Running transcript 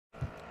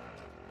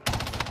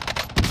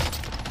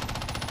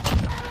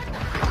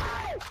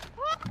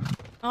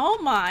Oh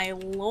my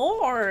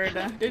lord.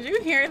 Did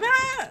you hear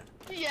that?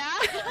 Yeah.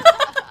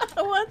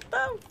 What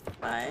the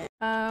fuck?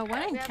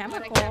 One in Yeah,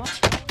 chemical.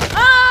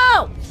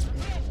 Oh!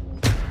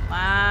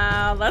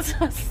 Wow, that's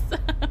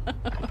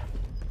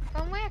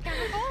Oh my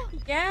chemical?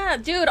 Yeah,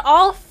 dude,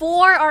 all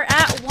 4 are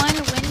at one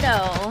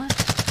window.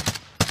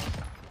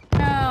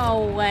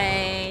 No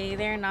way.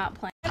 They're not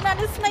playing. I'm not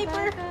a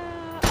sniper.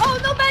 Oh,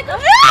 no, back up.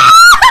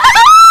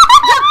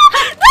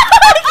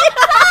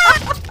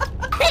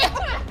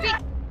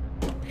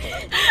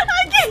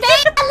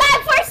 Stay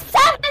alive for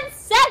 7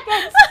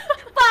 seconds!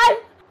 5,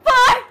 4,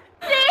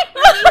 3,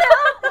 2,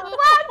 1.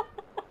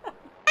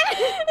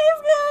 He's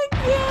gonna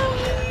kill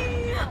me.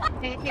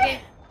 Okay.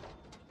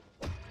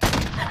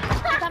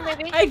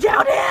 I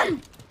downed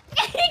him.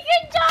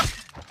 Good job!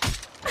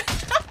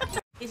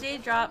 AJ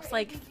drops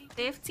like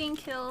 15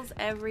 kills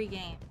every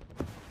game.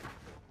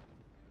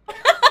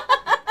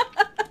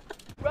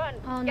 Run.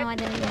 Oh no, I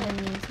didn't even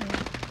mean to.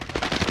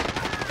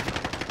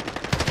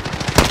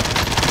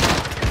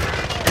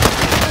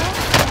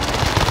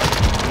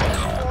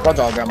 Có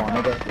trò gà mòn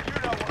nữa kìa.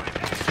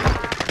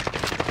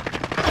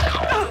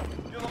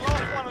 You're the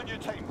last one on your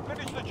team.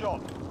 Finish the job.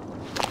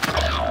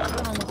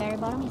 On the very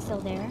bottom, he's still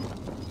there.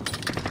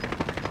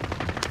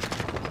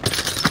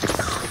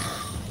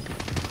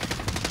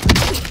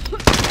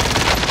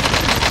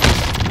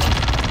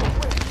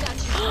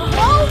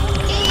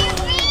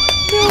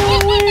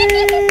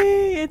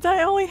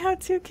 I only have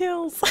 2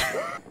 kills.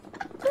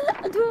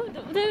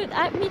 Dude,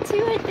 me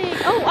too, I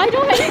think. Oh, I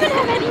don't even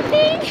have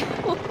anything.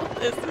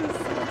 This is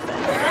so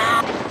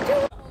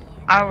sad.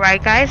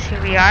 Alright guys,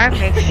 here we are.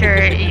 Make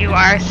sure you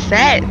are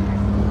set.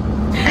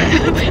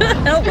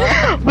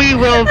 We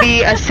will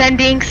be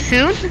ascending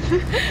soon.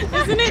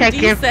 Check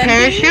your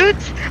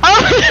parachutes.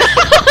 Oh!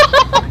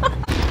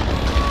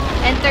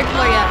 And third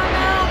floor, yeah.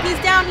 No, he's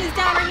down,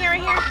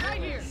 right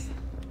here.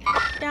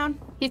 Down.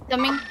 He's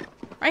coming.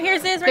 Right here,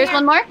 Sis, right There's here.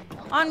 one more.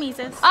 On me,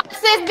 Sis. Oh,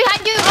 Sis,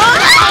 behind you!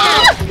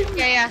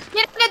 Yeah.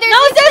 Get out of there! No,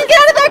 Sis, get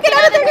out of there, get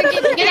out of there!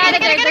 Get out of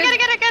there!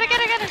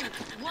 Get it.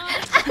 No.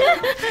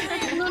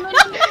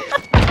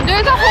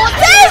 There's a whole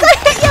Sis, I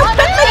hit you!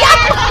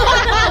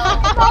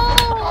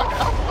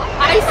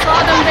 I saw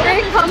them.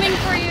 They're coming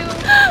for you.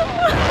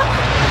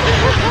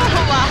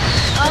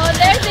 Oh,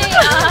 there they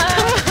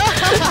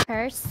are.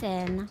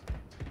 Person.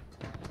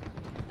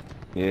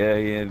 Yeah,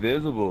 he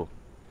invisible.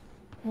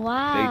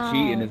 Wow. They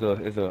cheating. It's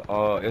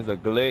a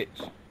glitch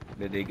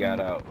that they got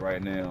out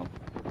right now.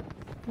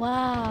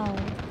 Wow.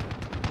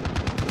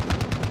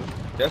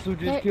 That's who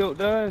just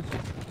killed us.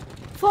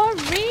 For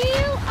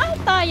real? I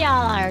thought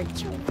y'all are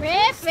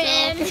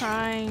tripping.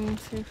 Trying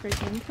to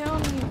freaking kill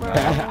me, bro.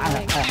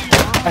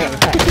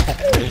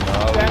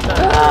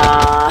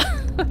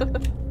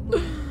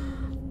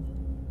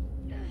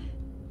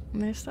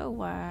 They're so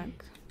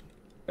whack.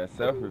 That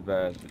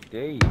self-revive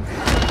today.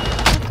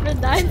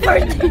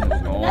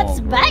 That's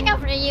back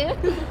after you.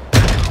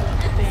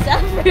 I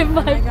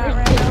Self-revive. got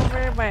ran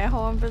over by a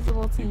whole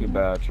invisible You team. can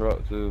buy a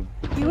truck too.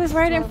 He was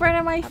right in front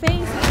of my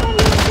face. I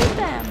couldn't even shoot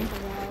them.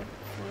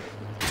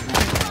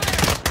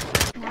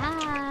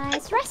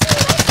 Nice. Resting.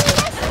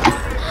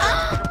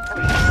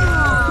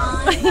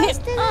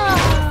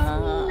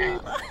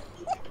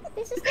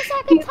 This is the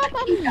second time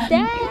I'm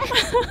dead.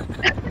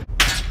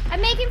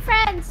 I'm making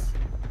friends.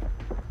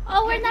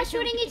 Oh, we're not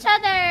shooting each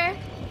other.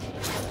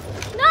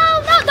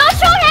 No, don't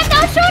shoot him.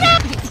 Don't shoot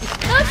him.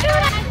 Don't shoot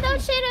him.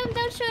 Don't shoot him.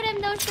 Don't shoot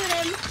him. Don't shoot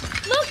him.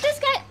 Look, this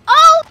guy.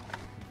 Oh!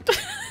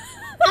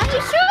 He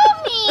shoot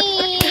me.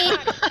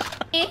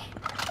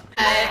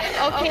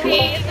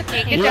 Okay,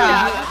 good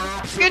job.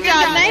 Good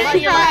job, nice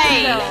try.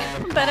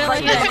 Better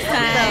luck next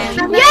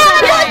time. You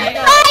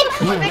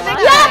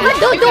have a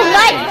do-do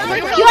mic.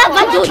 You have a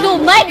do-do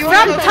mic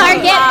from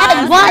Target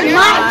at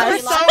Walmart.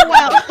 So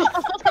well.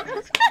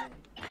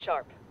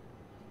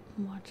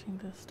 I'm watching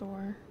this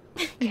door.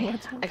 Okay,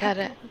 I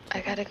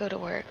gotta go to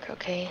work,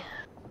 okay?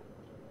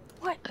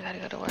 What? I gotta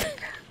go to work.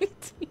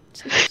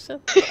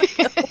 Shut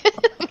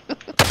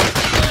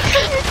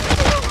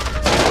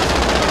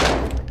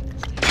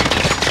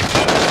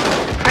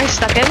I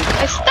stuck him.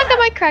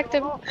 I cracked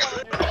him.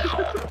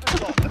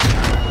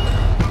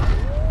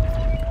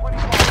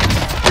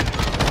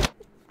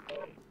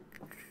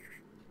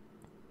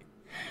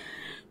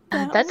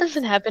 That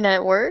doesn't happen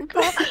at work.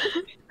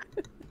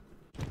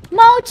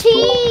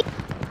 Mochi!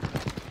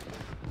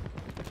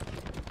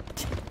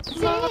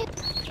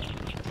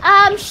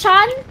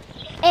 Sean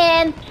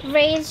and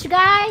Rage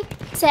Guy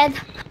said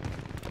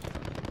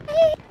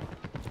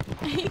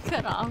He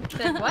cut off.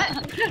 Said what?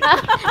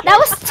 that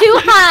was too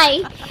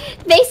high.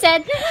 They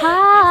said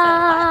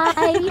hi.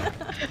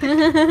 I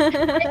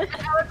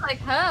was like,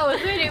 huh? I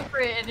was waiting for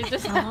it, and it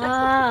just.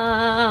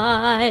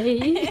 Hi.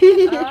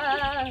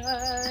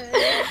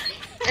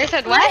 They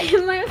said what?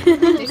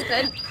 They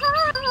said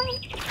hi.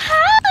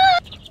 Hi.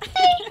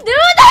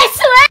 Dude, I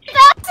swear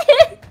that's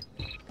it.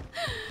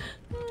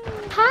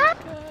 Hi.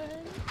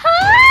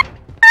 Hi.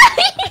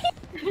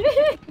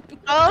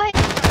 oh.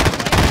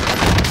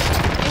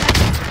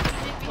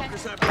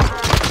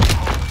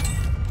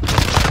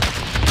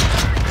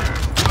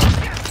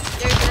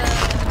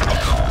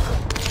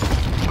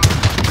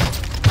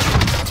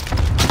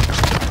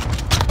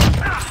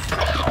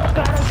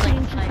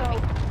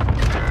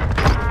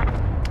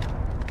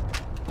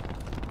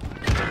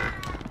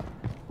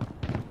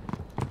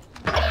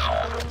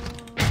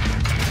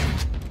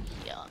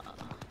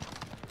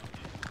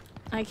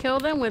 I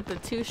killed him with the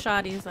 2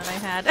 shotties that I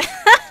had.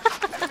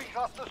 Enemy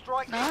cluster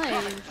strike.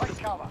 Nice. Take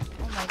cover.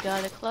 Oh my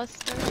god, a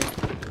cluster.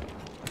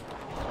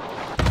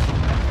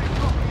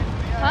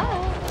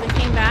 Oh, they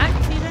came back,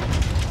 Steven?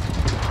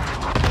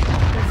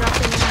 They're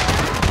dropping in.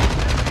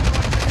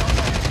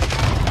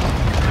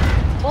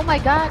 Oh my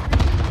god.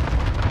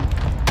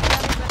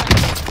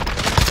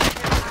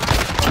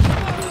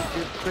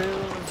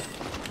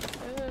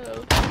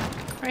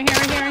 Right here,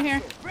 right here, right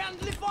here.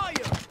 Friendly fire.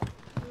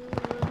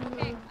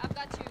 Okay, I've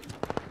got you.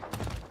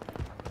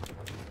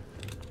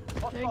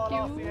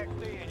 Hostile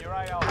RCXD in your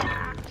AR.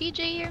 PJ,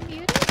 you're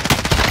muted?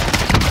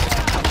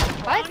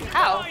 What?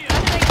 How?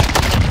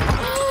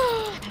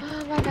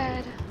 Oh my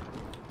god.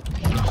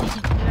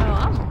 Yo,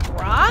 I'm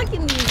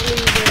rocking these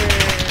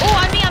losers. Oh,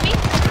 on me, on me.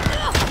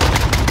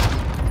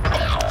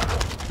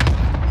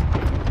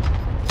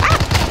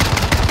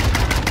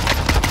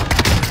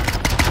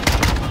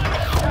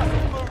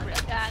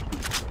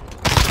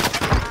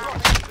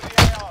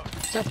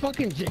 It's a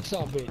fucking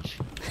jigsaw bitch.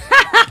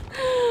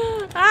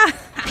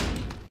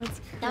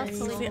 That's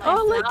crazy.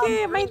 Oh, look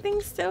it! My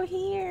thing's still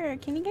here.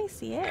 Can you guys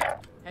see it?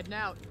 Heading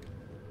out.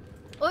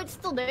 Oh, it's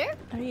still there?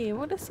 Are you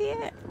able to see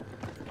it?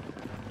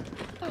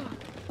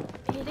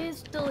 It is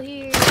still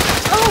here.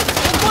 Oh,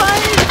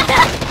 what?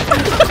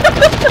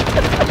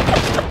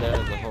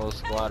 There's a whole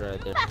squad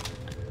right there.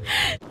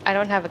 I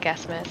don't have a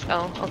gas mask.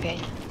 Oh, okay.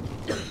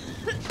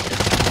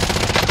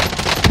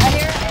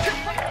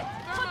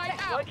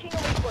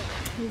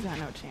 He's got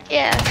no chance.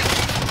 Yeah.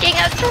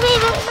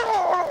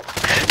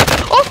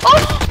 Oh, oh!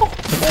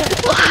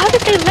 How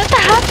did they let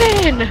that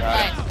happen?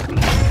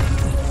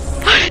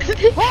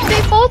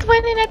 They both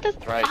went in at the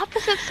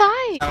opposite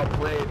side.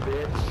 Outplay,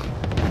 bitch.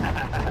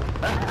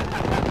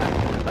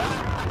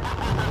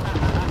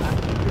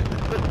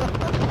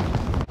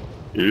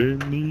 In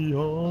the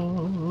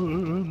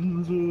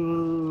arms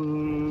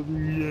of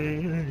the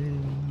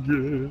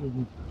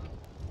angel.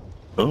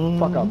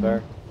 Fuck up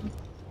there.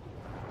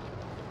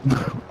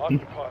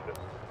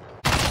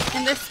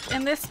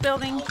 In this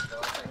building.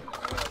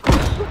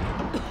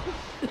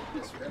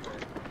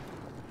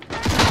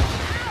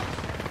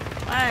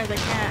 Why? I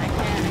can't.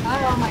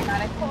 Oh my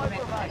god, I can't get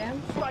him.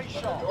 Stay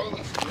sharp.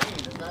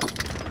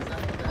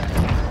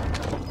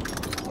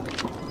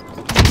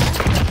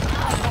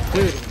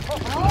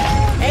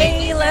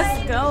 Hey, let's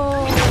go.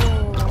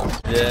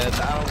 Yeah, I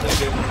don't think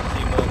they want to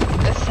team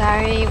up.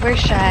 Sorry, we're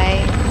shy.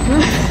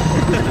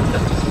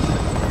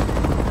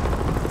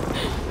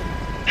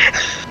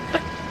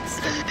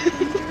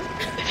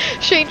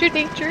 Stranger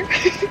danger.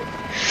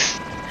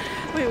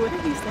 Wait, what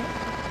did he say?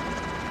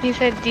 He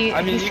said, "Do you?" I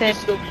mean, he you said,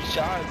 can still be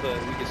shy, but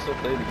we can still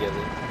play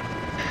together.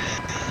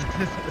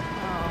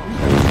 Oh.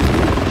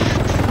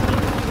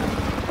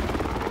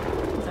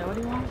 Is that what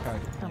he wants?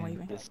 I'm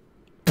leaving. Yes.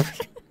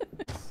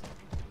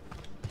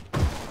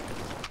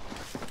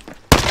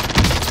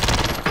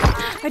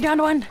 I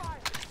downed one.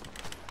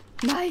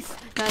 Nice.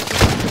 I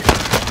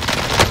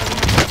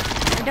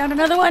downed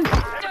another one.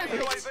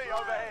 UAV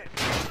overhead.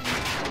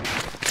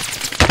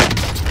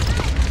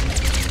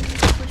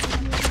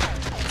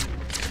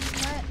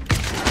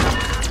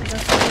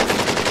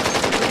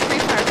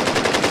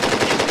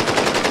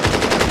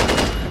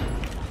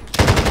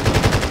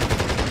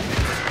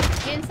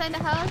 Inside the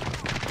house.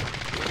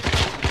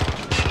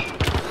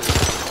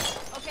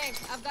 Okay,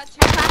 I've got you.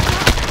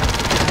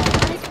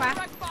 One is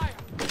cracked.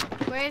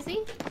 Where is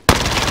he?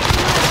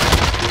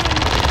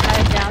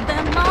 I downed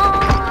them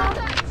all.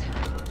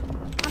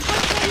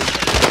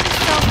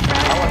 So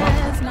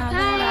fresh, not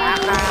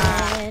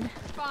bad.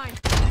 Fine.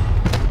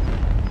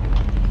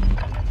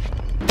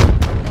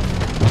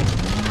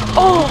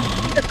 "Oh,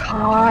 the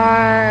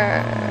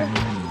car."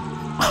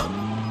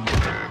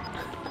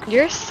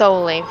 You're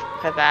so lame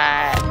for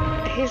that.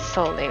 He's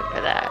so lame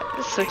for that.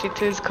 Switching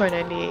to his car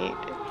 98.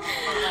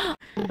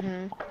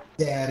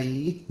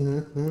 Daddy.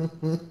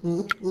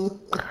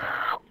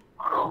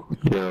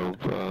 Yo,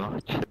 bro.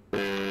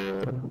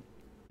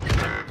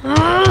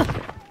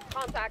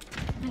 Contact.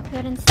 I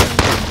couldn't see.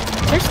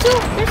 There's two.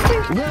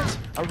 What?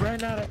 I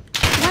ran out of.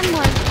 One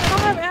more. I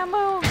don't have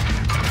ammo.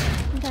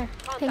 There.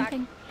 Ping,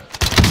 ping.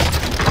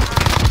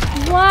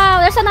 Wow,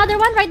 there's another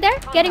one right there.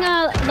 Getting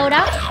a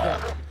loadout.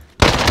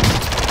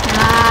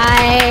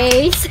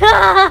 Nice.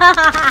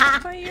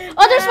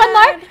 Oh, there's one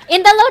more.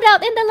 In the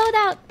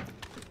loadout.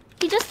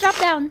 He just dropped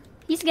down.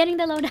 He's getting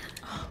the loadout.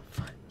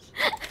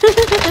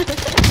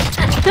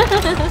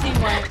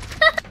 Teamwork.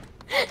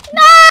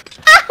 No!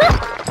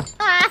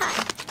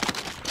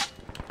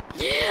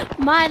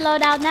 My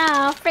loadout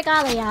now. Frick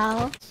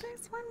Olio.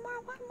 There's one more.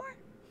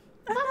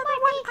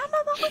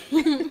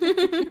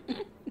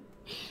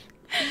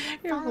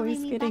 Your Following voice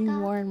me getting back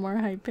up. more and more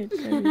high pitched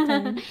every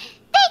time.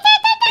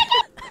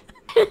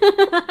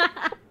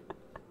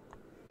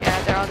 Yeah,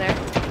 they're all there.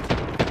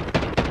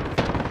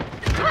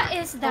 What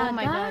is that? Oh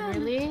my god, gun?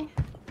 really?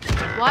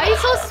 Why are you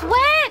so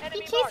sweat?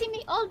 He's chasing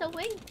me all the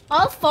way.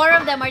 All four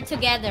of them are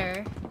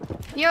together.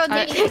 Yo,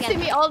 they're chasing chasing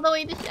me all the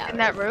way to shower. In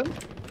that room?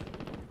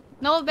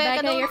 No,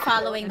 Becca, Becca, you're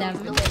following them.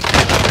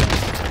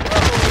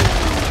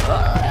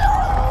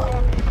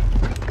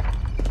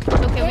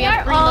 we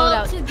have are 3 all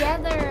loadouts.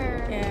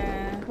 together.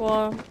 Yeah.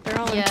 Well, they're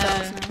all in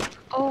cells now.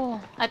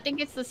 Oh. I think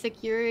it's the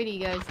security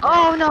guys.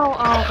 Oh no.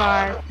 Oh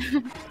god.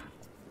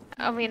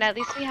 I mean, at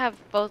least we have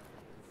both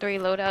 3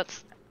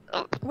 loadouts.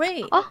 Oh.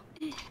 Wait. Oh.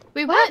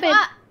 Wait, What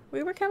happened?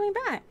 We were coming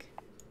back.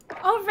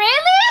 Oh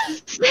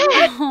really?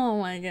 Oh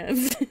my god.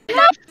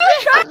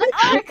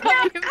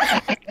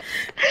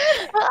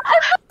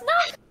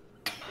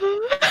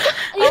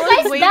 You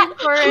guys waiting died.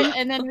 for it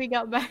and then we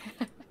got back.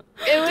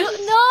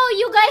 No,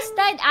 you guys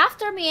died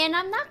after me, and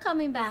I'm not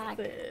coming back.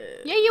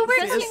 Yeah, you were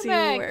Yes, coming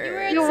back. you were.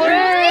 at You zero.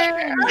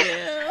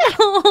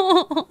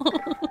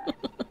 were.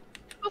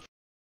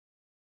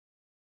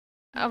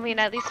 I mean,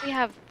 at least we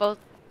have both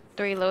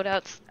 3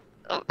 loadouts.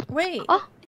 Oh. Wait. Oh.